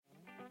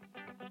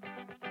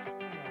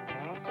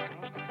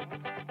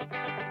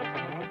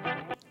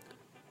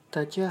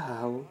大家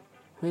好，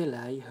未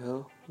来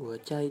和我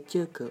在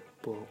这个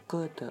博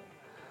客的，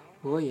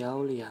我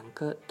有两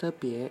个特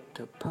别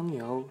的朋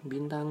友，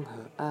冰当和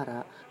阿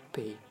拉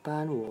陪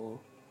伴我。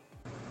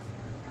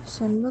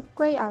Selamat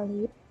Quay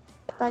Alif，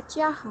大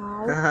家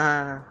好。哈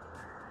哈，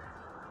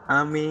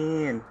阿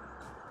明，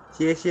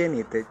谢谢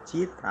你的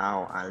指导，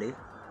阿力。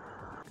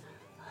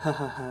哈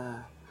哈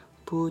哈，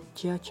不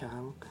家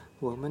长，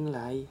我们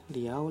来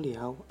聊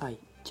聊爱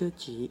自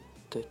己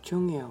的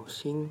重要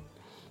性。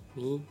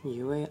你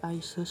以为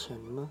爱是什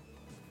么？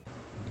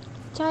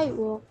在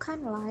我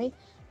看来，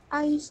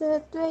爱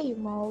是对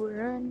某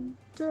人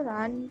突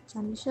然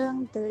产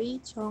生的一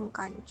种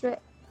感觉。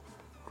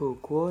如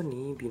果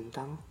你冰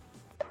当，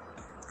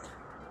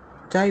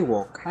在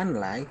我看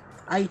来，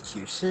爱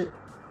就是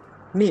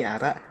你阿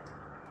拉。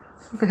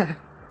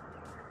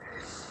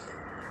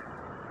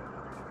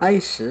爱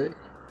是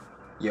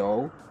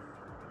由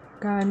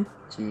感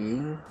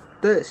情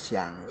的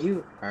相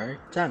遇而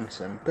产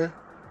生的，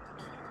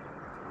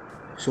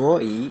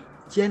所以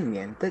见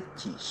面的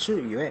几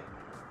次越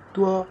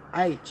多，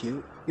爱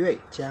就越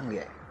强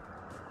烈。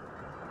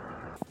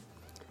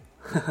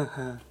哈哈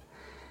哈，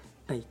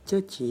爱自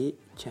己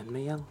怎么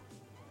样？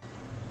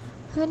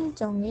很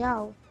重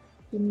要，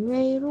因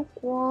为如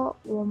果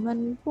我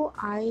们不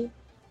爱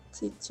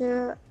自己，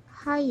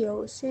还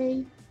有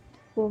谁？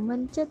我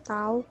们知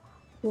道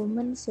我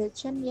们是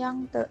怎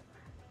样的，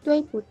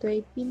对不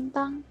对，冰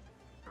当？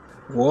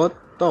我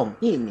同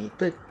意你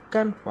的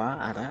看法，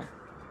阿拉。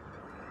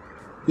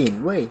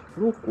因为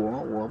如果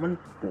我们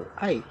不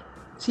爱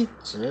自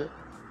己，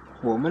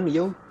我们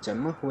又怎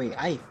么会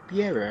爱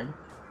别人？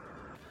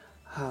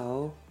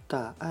好，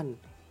答案。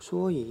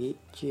所以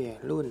结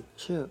论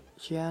是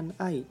先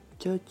爱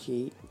自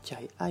己，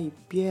再爱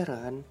别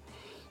人。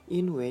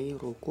因为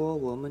如果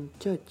我们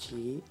自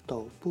己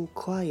都不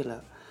快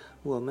乐，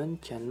我们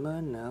怎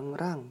么能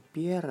让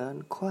别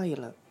人快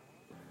乐？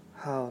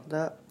好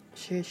的，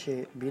谢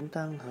谢冰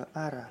当和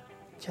阿拉，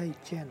再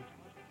见。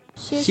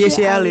谢谢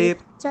谢阿阿里，力，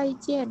再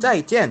见。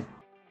再见。